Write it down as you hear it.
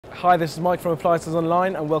Hi, this is Mike from Appliances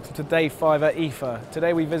Online and welcome to day 5 at IFA.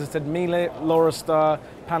 Today we visited Miele, Star,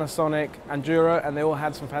 Panasonic and Jura, and they all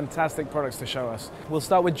had some fantastic products to show us. We'll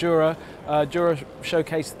start with Jura. Jura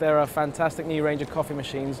showcased their fantastic new range of coffee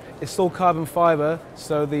machines. It's all carbon fibre,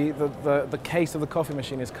 so the case of the coffee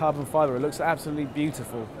machine is carbon fibre. It looks absolutely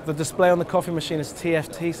beautiful. The display on the coffee machine is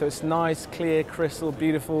TFT, so it's nice, clear, crystal,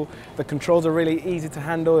 beautiful. The controls are really easy to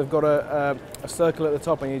handle. They've got a circle at the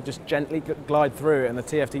top and you just gently glide through it, and the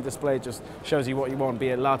TFT display just shows you what you want, be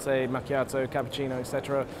it latte, macchiato, cappuccino,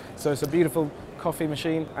 etc. So it's a beautiful coffee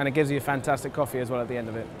machine and it gives you a fantastic coffee as well at the end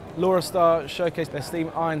of it. Star showcased their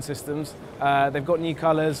steam iron systems. They've got new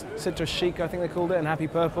colours, Citrus Chic I think they called it, and Happy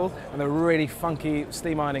Purple, and they're really funky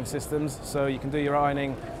steam ironing systems, so you can do your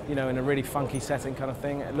ironing, you know, in a really funky setting kind of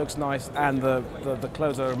thing. It looks nice, and the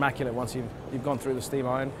clothes are immaculate once you've gone through the steam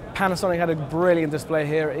iron. Panasonic had a brilliant display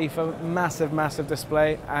here at IFA, massive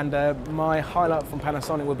display, and my highlight from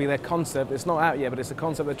Panasonic would be their concept. It's not out yet, but it's a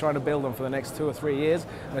concept they're trying to build on for the next 2 or 3 years,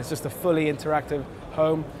 and it's just a fully interactive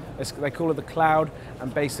home. They call it the Cloud,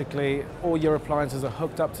 and basically all your appliances are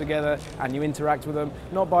hooked up together and you interact with them,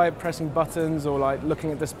 not by pressing buttons or like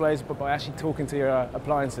looking at displays, but by actually talking to your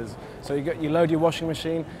appliances. So you load your washing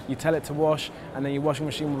machine, you tell it to wash, and then your washing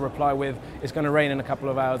machine will reply with, it's going to rain in a couple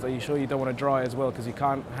of hours, are you sure you don't want to dry as well because you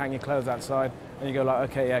can't hang your clothes outside? And you go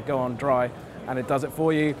like, okay, yeah, go on, dry, and it does it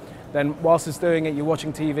for you. Then whilst it's doing it, you're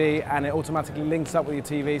watching TV and it automatically links up with your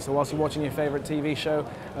TV. So whilst you're watching your favourite TV show,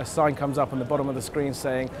 a sign comes up on the bottom of the screen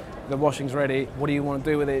saying, the washing's ready, what do you want to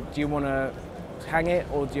do with it? Do you want to hang it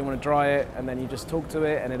or do you want to dry it? And then you just talk to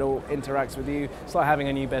it and it all interacts with you. It's like having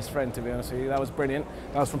a new best friend, to be honest with you. That was brilliant.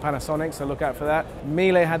 That was from Panasonic, so look out for that.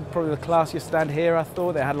 Miele had probably the classiest stand here, I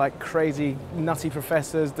thought. They had like crazy, nutty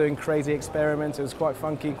professors doing crazy experiments. It was quite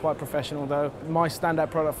funky, quite professional though. My standout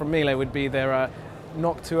product from Miele would be their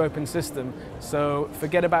knock to open system. So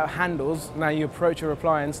forget about handles, now you approach your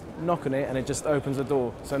appliance, knock on it and it just opens the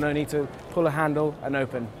door. So no need to pull a handle and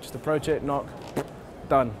open, just approach it, knock,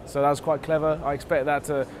 done. So that was quite clever. I expect that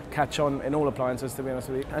to catch on in all appliances, to be honest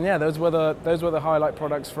with you. And yeah, those were the highlight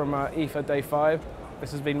products from IFA day 5.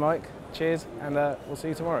 This has been Mike, cheers, and we'll see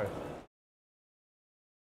you tomorrow.